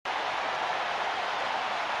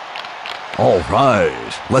All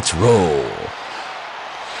right, let's roll.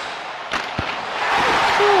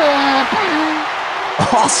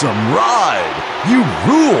 Awesome ride! You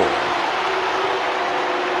rule!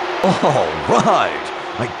 All right,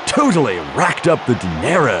 I totally racked up the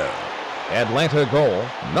dinero. Atlanta goal,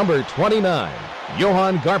 number 29,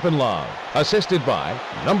 Johan Garpenlov, assisted by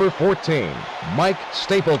number 14, Mike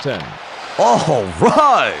Stapleton. All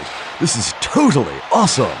right, this is totally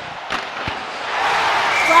awesome.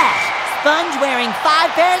 Flash, Sponge wearing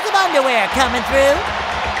 5 pairs of underwear coming through.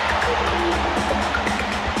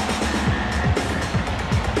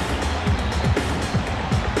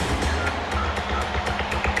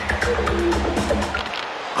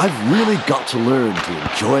 I've really got to learn to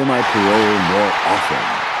enjoy my parole more often.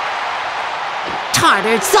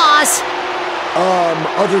 Tartar sauce.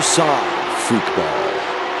 Other side, freakball.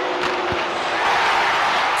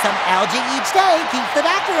 Some algae each day keeps the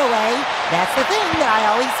doctor away. That's the thing that I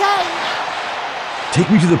always say. Take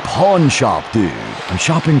me to the pawn shop, dude. I'm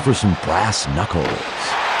shopping for some brass knuckles.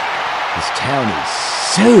 This town is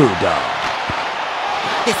so dumb.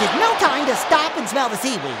 This is no time to stop and smell the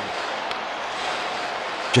seaweed.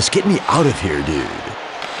 Just get me out of here, dude.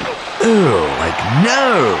 Ew, like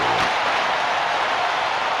no!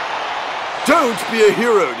 Don't be a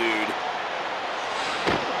hero, dude.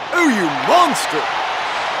 Oh, you monster!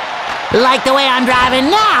 Like the way I'm driving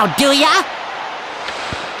now, do ya?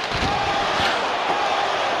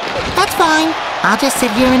 That's fine. I'll just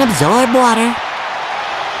sit here and absorb water.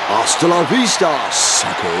 Hasta la vista,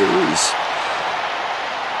 suckers.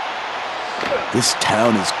 This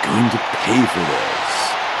town is going to pay for this.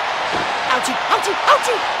 Ouchie, ouchie,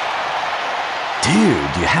 ouchie!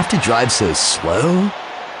 Dude, do you have to drive so slow?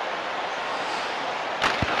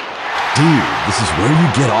 Dude, this is where you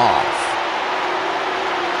get off.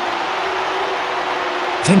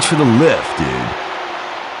 Thanks for the lift, dude.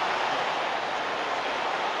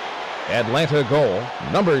 Atlanta goal,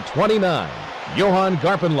 number 29, Johan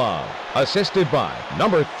Garpenlov, assisted by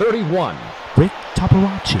number 31, Rick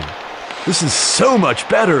Toperaci. This is so much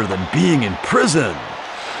better than being in prison.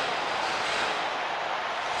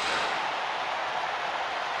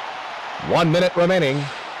 One minute remaining.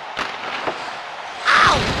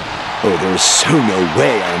 Ow! Oh, there's so no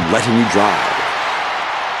way I'm letting you drive.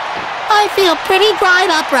 I feel pretty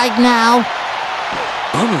dried up right now.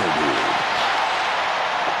 Bummer, dude.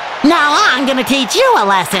 Now I'm gonna teach you a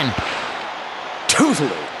lesson.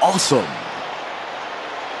 Totally awesome.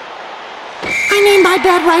 I'm in my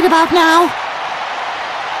bed right about now.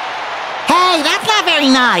 Hey, that's not very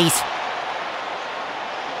nice.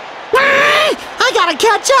 I gotta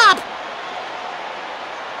catch up.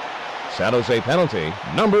 San Jose penalty,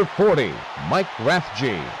 number 40, Mike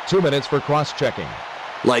Rathje. 2 minutes for cross-checking.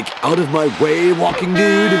 Like, out of my way, walking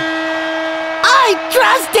dude? I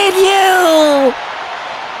trusted you!